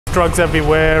drugs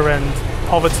everywhere and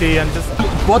poverty and just...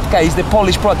 Vodka is the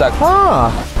Polish product.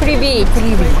 Привіт.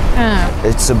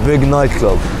 It's a big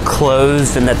nightclub.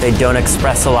 Closed and that they don't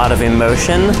express a lot of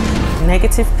emotion.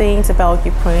 Negative things about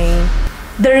Ukraine.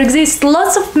 There exist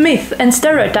lots of myths and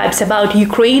stereotypes about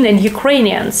Ukraine and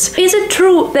Ukrainians. Is it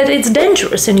true that it's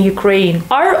dangerous in Ukraine?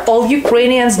 Are all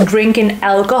Ukrainians drinking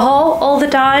alcohol all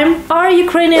the time? Are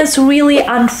Ukrainians really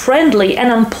unfriendly and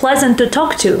unpleasant to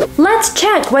talk to? Let's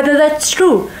check whether that's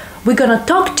true. We're gonna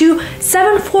talk to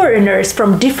 7 foreigners from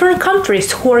different countries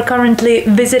who are currently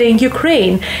visiting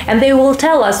Ukraine, and they will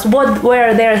tell us what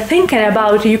were they thinking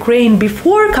about Ukraine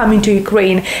before coming to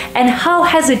Ukraine, and how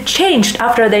has it changed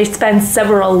after they spent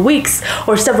several weeks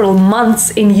or several months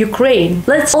in Ukraine.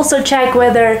 Let's also check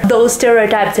whether those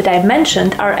stereotypes that I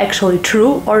mentioned are actually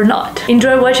true or not.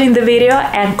 Enjoy watching the video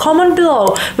and comment below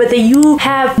whether you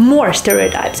have more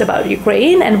stereotypes about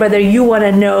Ukraine and whether you want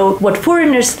to know what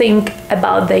foreigners think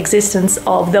about the existence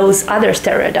of those other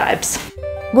stereotypes.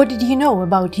 What did you know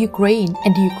about Ukraine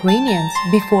and Ukrainians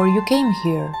before you came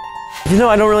here? You know,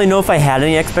 I don't really know if I had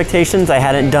any expectations. I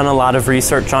hadn't done a lot of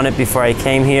research on it before I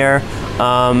came here.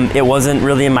 It wasn't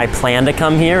really in my plan to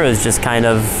come here. It was just kind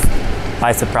of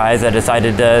by surprise I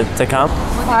decided to come.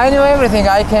 I know everything.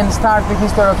 I can start the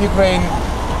history of Ukraine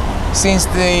since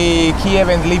the Kiev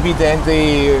and Libid and the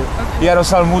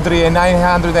Yaroslavl Mudry in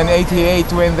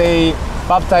 988 when they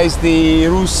baptized the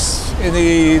Rus in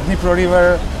the Dnipro River,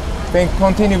 then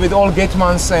continue with all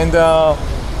Getmans and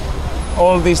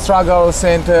all the struggles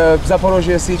and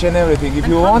Zaporozhye siege and everything. If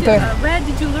you want where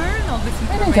did you learn all this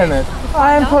information? internet.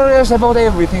 I am curious about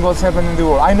everything what's happening in the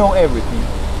world. I know everything.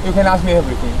 You can ask me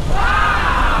everything.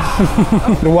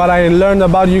 What I learned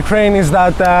about Ukraine is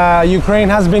that Ukraine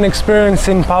has been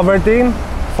experiencing poverty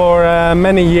for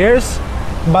many years.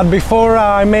 But before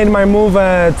I made my move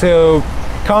to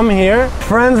come here,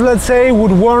 friends, let's say,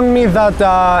 would warn me that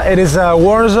it is a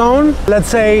war zone. Let's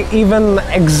say even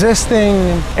existing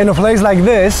in a place like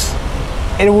this,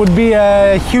 it would be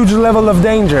a huge level of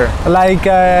danger, like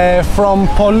from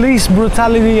police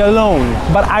brutality alone.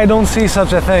 But I don't see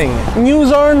such a thing.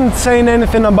 News aren't saying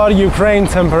anything about Ukraine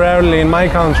temporarily in my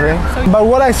country. But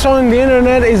what I saw on the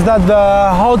internet is that the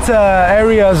hot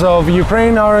areas of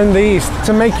Ukraine are in the east.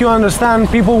 To make you understand,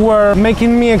 people were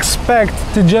making me expect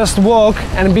to just walk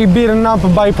and be beaten up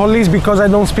by police because I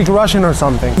don't speak Russian or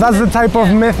something. That's the type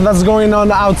of myth that's going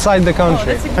on outside the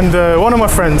country. And one of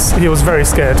my friends, he was very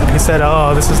scared. He said, oh,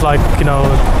 this is like, you know,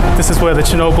 this is where the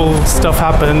Chernobyl stuff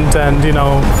happened, and, you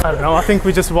know, I don't know, I think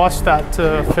we just watched that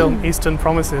film Eastern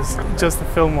Promises, just the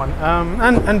film one.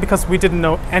 And because we didn't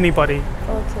know anybody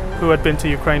who had been to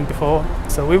Ukraine before,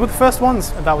 so we were the first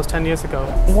ones, and that was 10 years ago.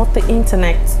 What the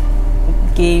internet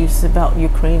gives about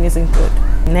Ukraine isn't good.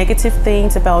 Negative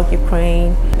things about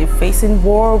Ukraine. You're facing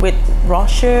war with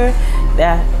Russia,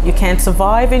 that you can't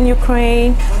survive in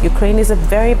Ukraine. Ukraine is a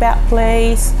very bad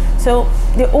place. So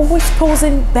they're always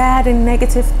posing bad and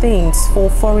negative things for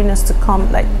foreigners to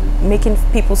come, like making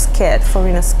people scared,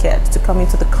 foreigners scared to come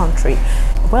into the country.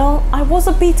 Well, I was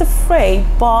a bit afraid,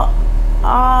 but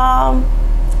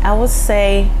I would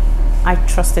say I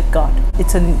trusted God.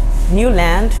 It's a new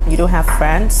land, you don't have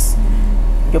friends.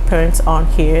 Your parents aren't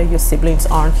here, your siblings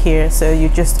aren't here, so you're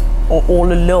just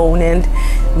all alone and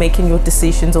making your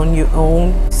decisions on your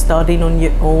own, studying on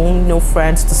your own, no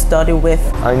friends to study with.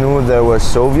 I knew there were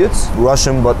Soviets,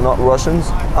 Russian but not Russians.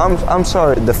 I'm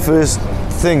sorry, the first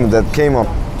thing that came up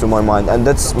to my mind, and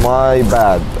that's my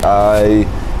bad, I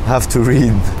have to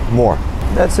read more.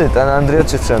 That's it, and Andrei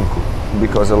Shevchenko,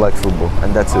 because I like football,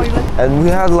 and that's it. And we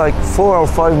had like 4 or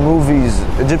 5 movies,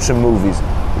 Egyptian movies,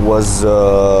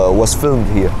 was filmed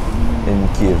here in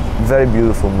Kiev. Very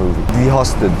beautiful movie. The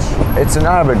Hostage. It's in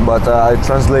Arabic, but I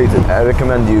translated. I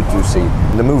recommend you to see.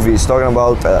 The movie is talking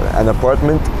about an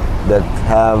apartment that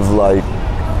have like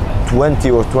 20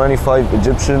 or 25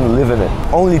 Egyptians live in it.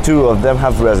 Only 2 of them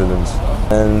have residence,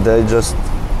 and they just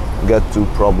get to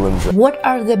problems. What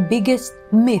are the biggest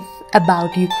myths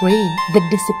about Ukraine that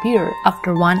disappear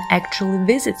after one actually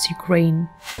visits Ukraine?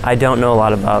 I don't know a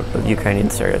lot about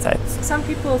Ukrainian stereotypes. Some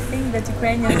people think that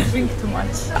Ukrainians drink too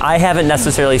much. I haven't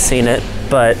necessarily seen it,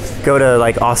 but go to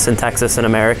like Austin, Texas in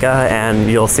America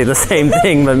and you'll see the same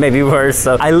thing, but maybe worse.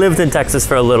 So I lived in Texas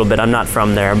for a little bit. I'm not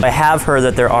from there. But I have heard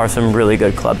that there are some really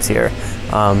good clubs here.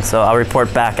 So I'll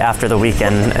report back after the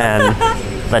weekend and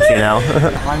let you know.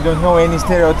 I don't know any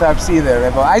stereotypes either.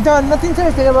 I'm not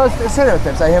interested about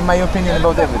stereotypes. I have my opinion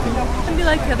about everything. Can be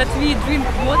like that we drink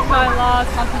vodka a lot,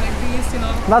 something like this, you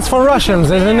know. That's for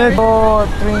Russians, isn't it? You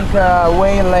drink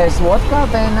way less vodka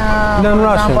than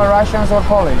for example, Russians or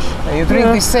Polish. You drink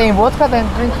the same vodka than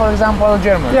drink, for example,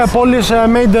 Germans. Yeah, Polish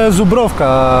made Zubrovka.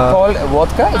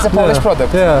 Vodka? It's a Polish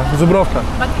product. Yeah, Zubrovka.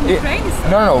 But in Ukraine it's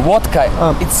No, vodka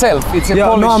itself. It's a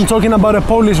Polish. No, I'm talking about a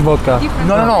Polish vodka. different.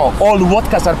 No. All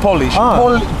vodkas are Polish.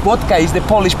 Vodka is the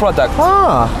Polish product.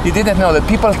 You didn't know that.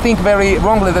 People think very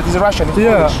wrongly that it's Russian. It's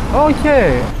Polish.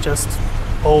 Okay. Just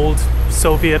old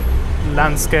Soviet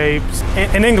landscapes.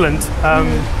 In England,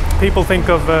 people think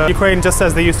of Ukraine just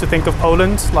as they used to think of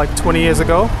Poland like 20 years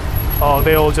ago. Oh,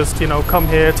 they all just, come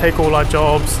here, take all our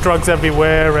jobs, drugs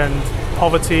everywhere, and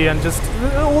poverty, and just,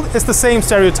 it's the same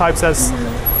stereotypes as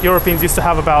Europeans used to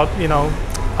have about,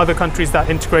 other countries that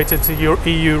integrated to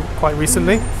EU quite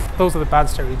recently. Those are the bad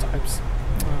stereotypes.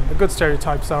 The good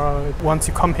stereotypes are, once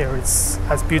you come here, it's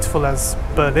as beautiful as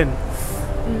Berlin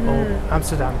or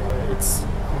Amsterdam. It's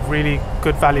really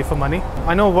good value for money.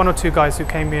 I know one or two guys who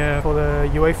came here for the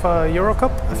UEFA Euro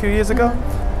Cup a few years ago,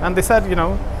 and they said,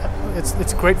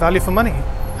 it's great value for money,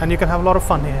 and you can have a lot of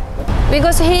fun here.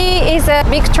 Because he is a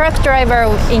big truck driver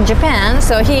in Japan,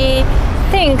 so he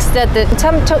thinks that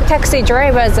some taxi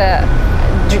drivers are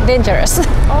dangerous.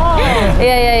 Oh.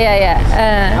 Yeah.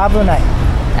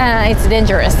 It's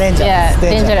dangerous. Yeah,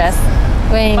 dangerous.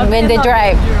 When they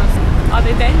drive. Dangerous. Are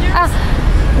they dangerous?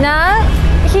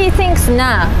 He thinks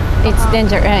it's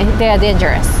dangerous. They are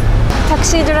dangerous. タク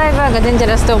シードライバーがデンジャ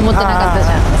ラスと思ってなかったじ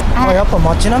ゃん。やっぱ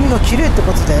街並みが綺麗って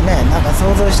ことだよね。なんか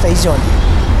想像した以上に。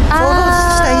想像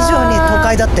した以上に都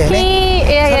会だったよね。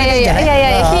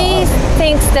He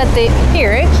thinks that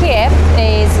here Kiev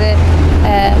is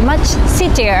much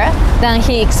citier than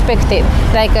he expected.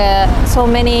 Like so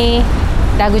many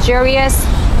luxurious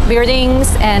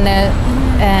buildings and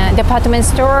department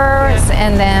stores,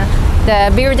 and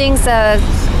the buildings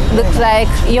look like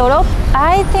Europe.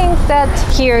 I think that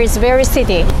here is very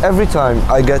city. Every time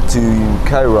I get to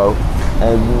Cairo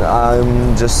and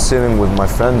I'm just sitting with my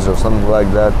friends or something like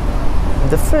that,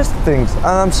 the first things, and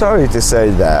I'm sorry to say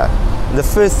that, the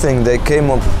first thing that came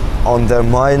up on their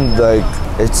mind, like,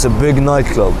 it's a big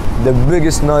nightclub, the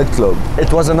biggest nightclub.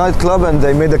 It was a nightclub and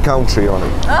they made a country on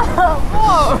it.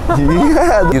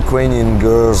 Yeah, Ukrainian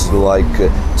girls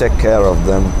take care of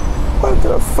them. What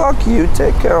the fuck, you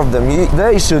take care of them?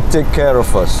 They should take care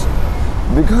of us.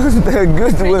 Because they're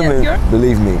good women.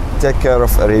 Believe me, take care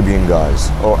of Arabian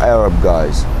guys or Arab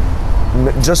guys.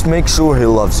 Just make sure he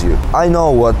loves you. I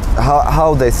know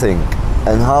how they think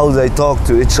and how they talk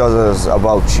to each other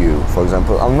about you, for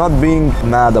example. I'm not being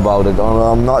mad about it, or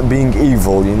I'm not being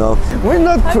evil, We're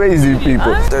not crazy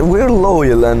people. We're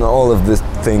loyal and all of these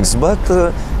things, but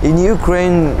in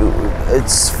Ukraine,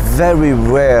 it's very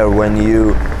rare when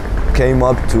you came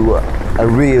up to a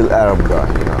real Arab guy,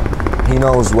 He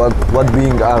knows what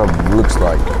being Arab looks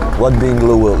like, what being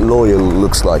loyal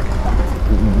looks like.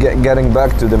 Getting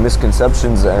back to the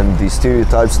misconceptions and the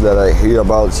stereotypes that I hear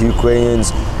about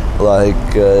Ukrainians,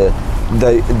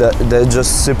 they're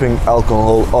just sipping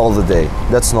alcohol all the day.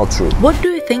 That's not true. What do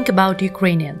you think about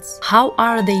Ukrainians? How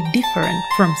are they different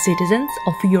from citizens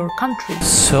of your country?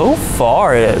 So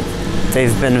far,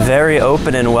 they've been very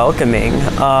open and welcoming.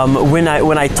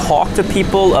 When I talk to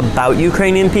people about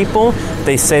Ukrainian people,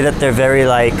 they say that they're very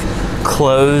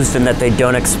closed and that they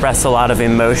don't express a lot of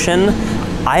emotion.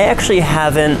 I actually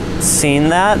haven't seen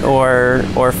that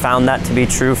or found that to be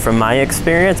true from my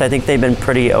experience. I think they've been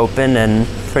pretty open and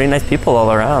pretty nice people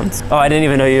all around. Oh, I didn't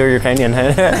even know you were Ukrainian.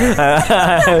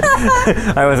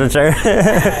 I wasn't sure.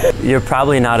 You're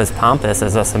probably not as pompous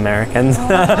as us Americans.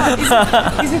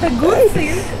 Is it a good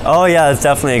thing? Oh yeah, it's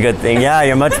definitely a good thing. Yeah,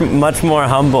 you're much more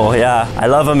humble. Yeah, I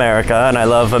love America and I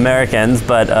love Americans,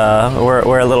 but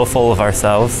we're a little full of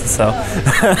ourselves. So.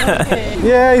 Okay.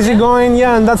 Yeah, easygoing.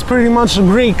 Yeah, and that's pretty much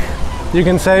Greek, you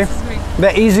can say.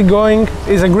 The easygoing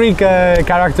is a Greek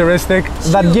characteristic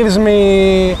that gives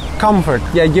me comfort.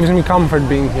 Yeah, it gives me comfort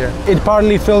being here. It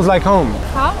partly feels like home.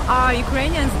 How are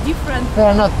Ukrainians different? They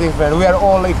are not different. We are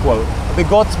all equal. The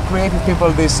gods created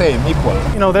people the same, equal.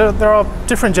 There are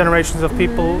different generations of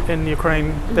people in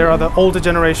Ukraine. There are the older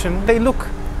generation. They look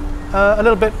a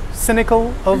little bit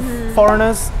cynical of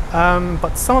foreigners,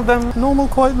 but some of them normal,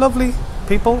 quite lovely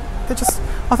people.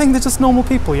 I think they're just normal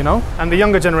people, And the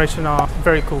younger generation are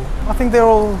very cool. I think they're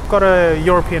all got a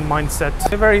European mindset.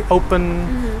 They're very open.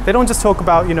 They don't just talk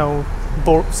about,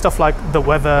 stuff like the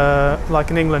weather. Like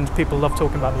in England, people love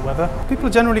talking about the weather. People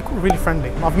are generally really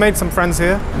friendly. I've made some friends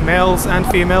here, males and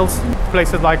females.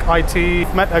 Places like IT.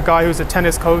 Met a guy who's a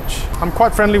tennis coach. I'm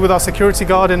quite friendly with our security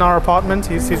guard in our apartment.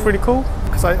 He's really cool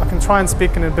because I can try and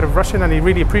speak in a bit of Russian and he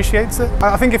really appreciates it.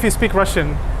 I think if you speak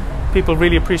Russian, people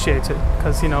really appreciate it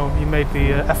because, you know, you made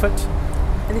the effort.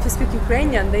 And if you speak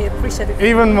Ukrainian, they appreciate it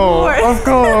even more. Of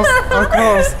course, of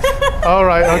course. All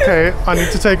right, okay. I need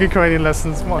to take Ukrainian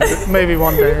lessons maybe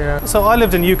one day. Yeah. So I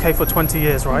lived in UK for 20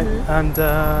 years, right? Mm-hmm. And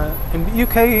in the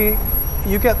UK,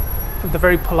 you get the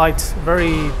very polite,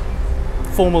 very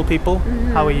formal people.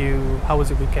 Mm-hmm. How are you? How was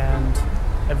your weekend?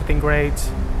 Everything great?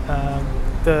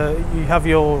 You have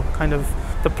your kind of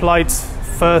the polite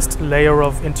first layer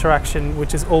of interaction,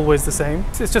 which is always the same.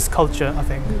 It's just culture, I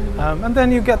think. And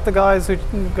then you get the guys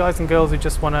and girls who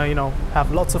just want to, you know,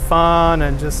 have lots of fun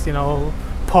and just, you know,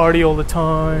 party all the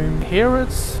time. Here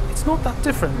it's not that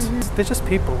different. They're just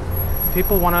people.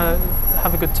 People want to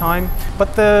have a good time.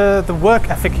 But the work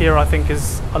ethic here, I think,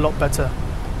 is a lot better.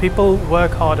 People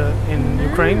work harder in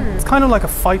Ukraine. It's kind of like a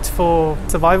fight for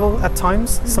survival at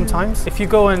times, sometimes. If you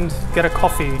go and get a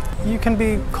coffee, you can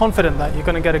be confident that you're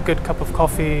going to get a good cup of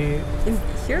coffee. In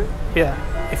here? Yeah.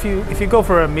 If you go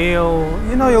for a meal,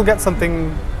 you know you'll get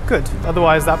something good.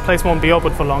 Otherwise, that place won't be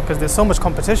open for long because there's so much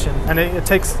competition. And it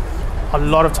takes a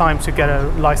lot of time to get a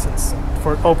license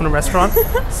for open a restaurant.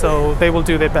 So they will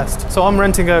do their best. So I'm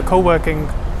renting a co-working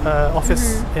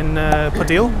office in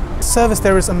Podil. Service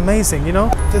there is amazing, you know.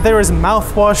 There is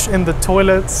mouthwash in the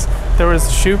toilets. There is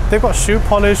they've got shoe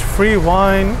polish, free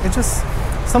wine. It just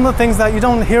some of the things that you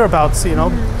don't hear about, you know,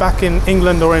 back in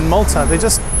England or in Malta.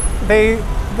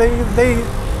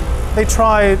 They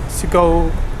try to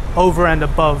go over and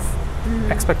above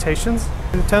expectations.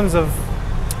 In terms of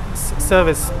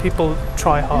service, people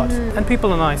try hard, and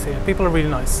people are nice here. People are really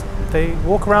nice. They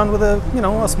walk around with a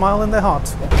smile in their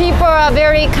heart. People are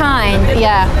very kind.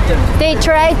 Yeah, they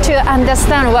try to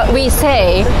understand what we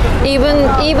say,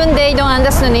 even they don't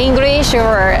understand English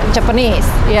or Japanese.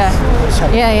 Yeah.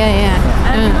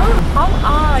 And you know, how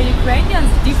are Ukrainians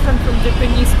different from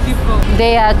Japanese people?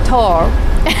 They are tall.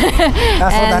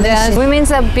 And women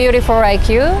are beautiful like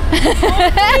you.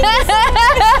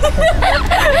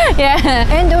 Yeah,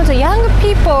 and also young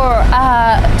people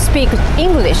speak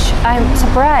English. I'm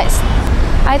surprised.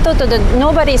 I thought that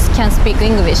nobody can speak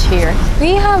English here.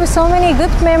 We have so many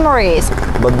good memories.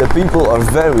 But the people are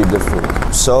very different.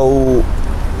 So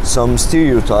some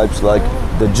stereotypes like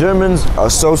the Germans are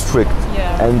so strict,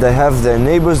 and they have their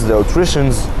neighbors, the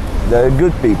Autrians, they're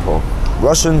good people.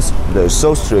 Russians, they're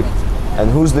so strict. And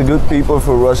who's the good people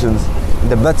for Russians?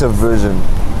 The better version,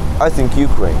 I think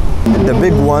Ukraine. The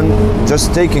big one,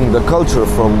 just taking the culture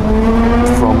from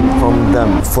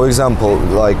them. For example,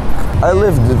 like I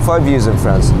lived 5 years in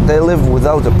France. They live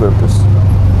without a purpose.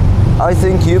 I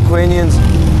think Ukrainians,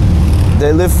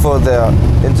 they live for their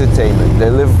entertainment. They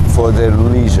live for their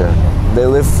leisure. They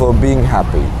live for being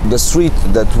happy. The street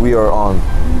that we are on,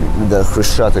 the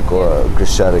Khreshchatyk or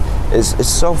Khreshchatyk, is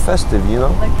so festive, you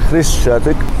know.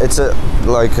 Khreshchatyk, it's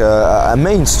a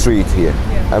main street here,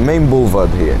 a main boulevard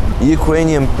here.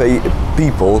 Ukrainian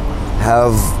people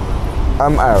have,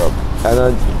 I'm Arab, and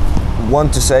I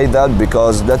want to say that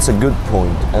because that's a good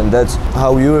point, and that's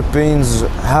how Europeans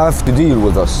have to deal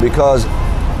with us, because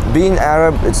being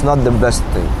Arab, it's not the best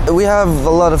thing. We have a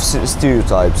lot of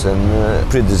stereotypes and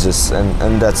prejudices,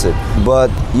 and that's it.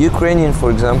 But Ukrainian, for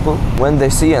example, when they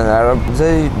see an Arab,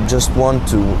 they just want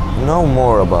to know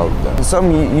more about them.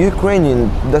 Some Ukrainian,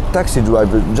 the taxi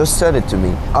driver just said it to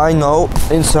me. I know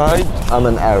inside I'm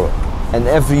an Arab, and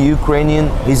every Ukrainian,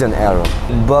 he's an Arab.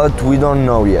 But we don't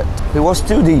know yet. It was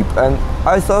too deep, and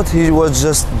I thought he was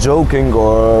just joking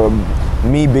or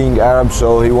me being Arab,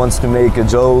 so he wants to make a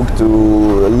joke to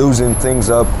loosen things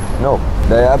up. No,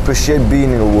 they appreciate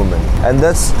being a woman, and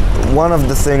that's one of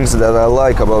the things that I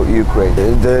like about Ukraine,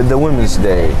 the Women's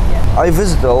Day. I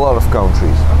visited a lot of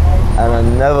countries, and I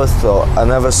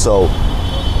never saw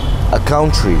a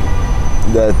country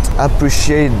that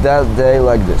appreciate that day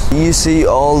like this. You see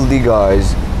all the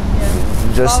guys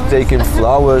just taking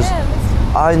flowers.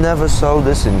 I never saw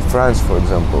this in France, for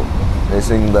example. They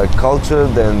sing the culture,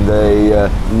 then the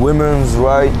women's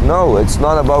right. No, it's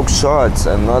not about shorts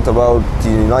and not about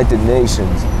the United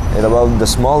Nations. It's about the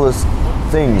smallest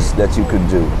things that you could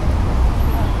do.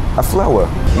 A flower.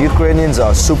 Ukrainians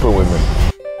are super women.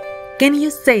 Can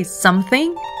you say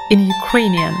something in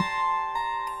Ukrainian?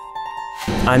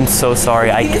 I'm so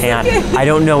sorry, I can't. I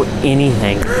don't know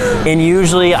anything. And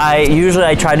usually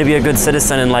I try to be a good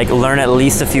citizen and like learn at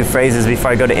least a few phrases before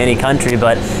I go to any country,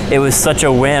 but it was such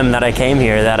a whim that I came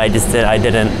here that I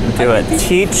didn't do it.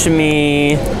 Teach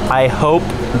me, I hope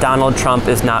Donald Trump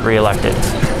is not reelected.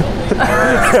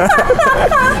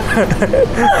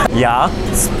 Я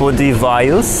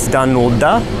сподіваюсь,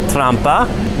 Donalda Trumpa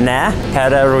не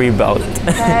перервуть.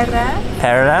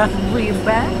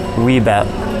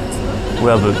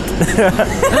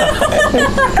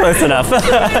 Close enough.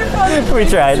 We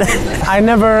tried. I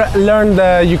never learned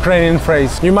the Ukrainian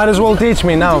phrase. You might as well teach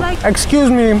me now.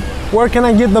 Excuse me, where can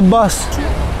I get the bus?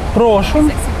 Прошу.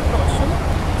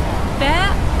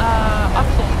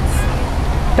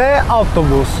 Те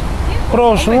автобус.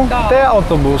 Прошу, те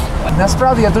автобус.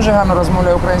 Насправді я дуже гарно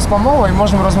розмовляю українською мовою і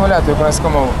можемо розмовляти українською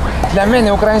мовою. Для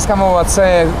мене українська мова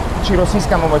це чи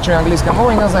російська мова, чи англійська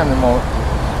мова, іноземна мова.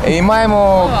 І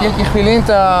маємо кілька хвилин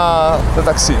та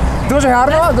таксі. Дуже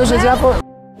гарно, дуже дякую.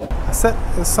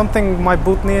 Something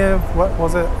майбутнє, what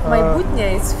was it? Майбутнє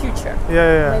is future.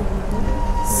 Yeah.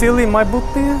 Silly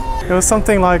майбутнє? It was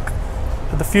something like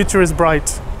the future is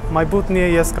bright. Майбутнє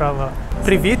яскраве.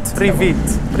 Привіт.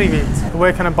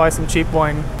 Where can I buy some cheap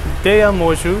wine? Де я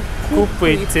можу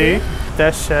купити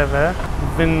дешеве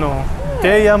вино?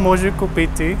 Де я можу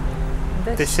купити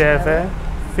дешеве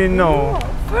вино?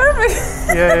 Perfect.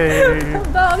 Yay. Well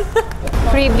done.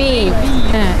 Привіт.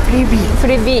 Привіт.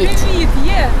 Привіт.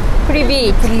 Yeah.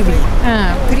 Привіт.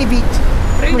 Привіт.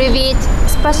 Привіт.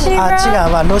 Спасибо. あ、違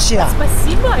うわ、ロシア。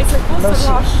 Spasibo is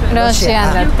also Russian. ロシア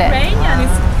ンだって。 Ukrainian is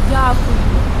дякую.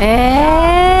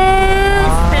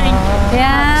 Thank you. いや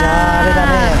ー。じゃああれだ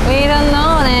ね。 We don't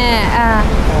know ね。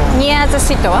Нет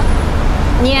сито.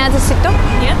 Нет сито.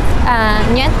 Нет.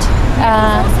 Нет.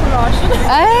 Also Russian.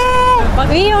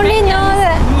 We only know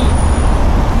that.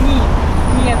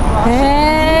 Нет Russian. あ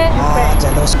ー、じゃ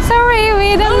あロシ Sorry,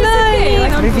 we don't know.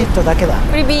 ア。プリビットだけだ。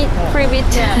 Привіт. Привіт.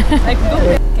 Like,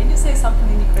 can you say something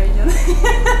in Ukrainian?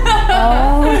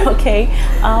 Oh, okay.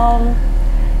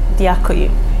 Дякую.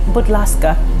 Будь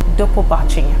ласка, до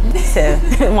побачення. So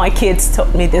my kids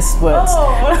taught me these words.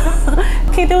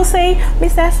 Okay, they'll say,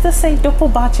 Miss Esther, say до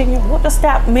побачення. What does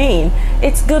that mean?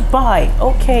 It's goodbye.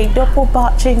 Okay, до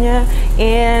побачення.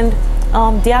 And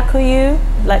дякую,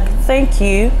 like thank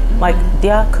you, like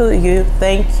дякую,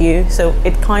 thank you. So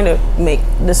it kind of make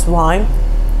this rhyme.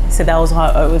 So that was how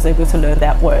I was able to learn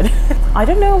that word. I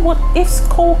don't know what if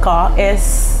skolka is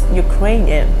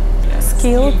Ukrainian.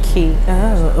 Skilki.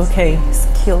 Oh, okay.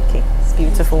 Skilki. It's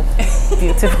beautiful.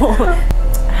 Beautiful.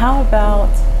 How about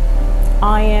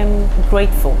I am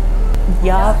grateful?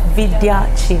 Я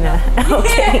вдячна.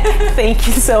 Okay. Thank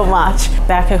you so much.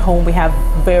 Back at home we have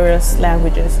various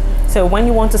languages. So when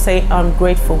you want to say I'm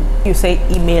grateful, you say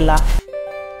imela.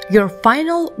 Your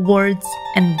final words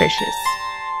and wishes.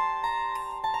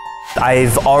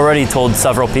 I've already told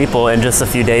several people in just a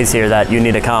few days here that you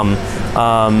need to come.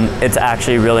 It's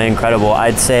actually really incredible.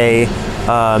 I'd say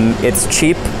it's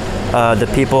cheap. The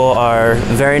people are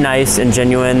very nice and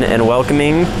genuine and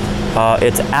welcoming.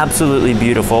 It's absolutely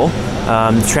beautiful.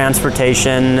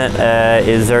 Transportation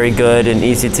is very good and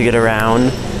easy to get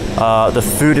around. The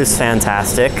food is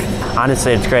fantastic.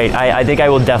 Honestly, it's great. I think I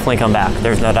will definitely come back.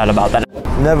 There's no doubt about that.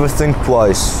 Never think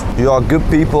twice. You are good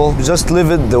people. Just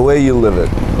live it the way you live it.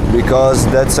 Because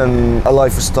that's a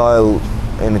lifestyle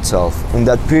in itself. In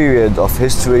that period of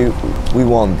history, we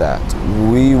want that.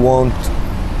 We want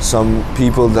some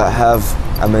people that have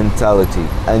a mentality.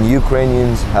 And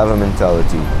Ukrainians have a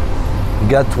mentality.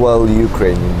 Get well,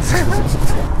 Ukrainians.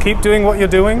 Keep doing what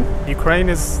you're doing. Ukraine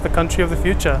is the country of the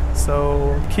future. So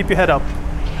keep your head up.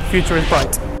 The future is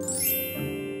bright.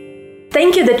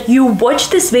 Thank you that you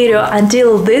watched this video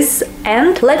until this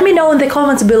end. Let me know in the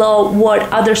comments below what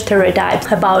other stereotypes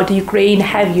about Ukraine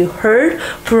have you heard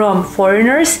from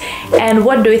foreigners, and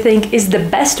what do you think is the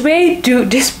best way to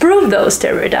disprove those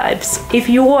stereotypes. If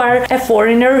you are a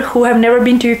foreigner who have never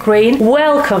been to Ukraine,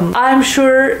 welcome. I'm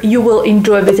sure you will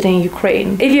enjoy visiting Ukraine.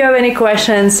 If you have any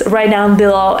questions, write down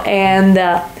below and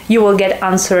you will get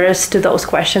answers to those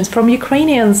questions from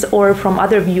Ukrainians or from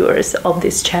other viewers of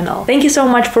this channel. Thank you so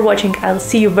much for watching. I'll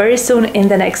see you very soon in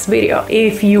the next video.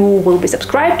 If you will be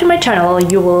subscribed to my channel,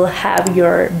 you will have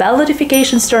your bell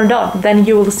notifications turned on. Then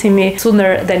you will see me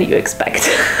sooner than you expect.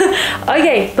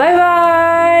 Okay, bye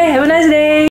bye! Have a nice day!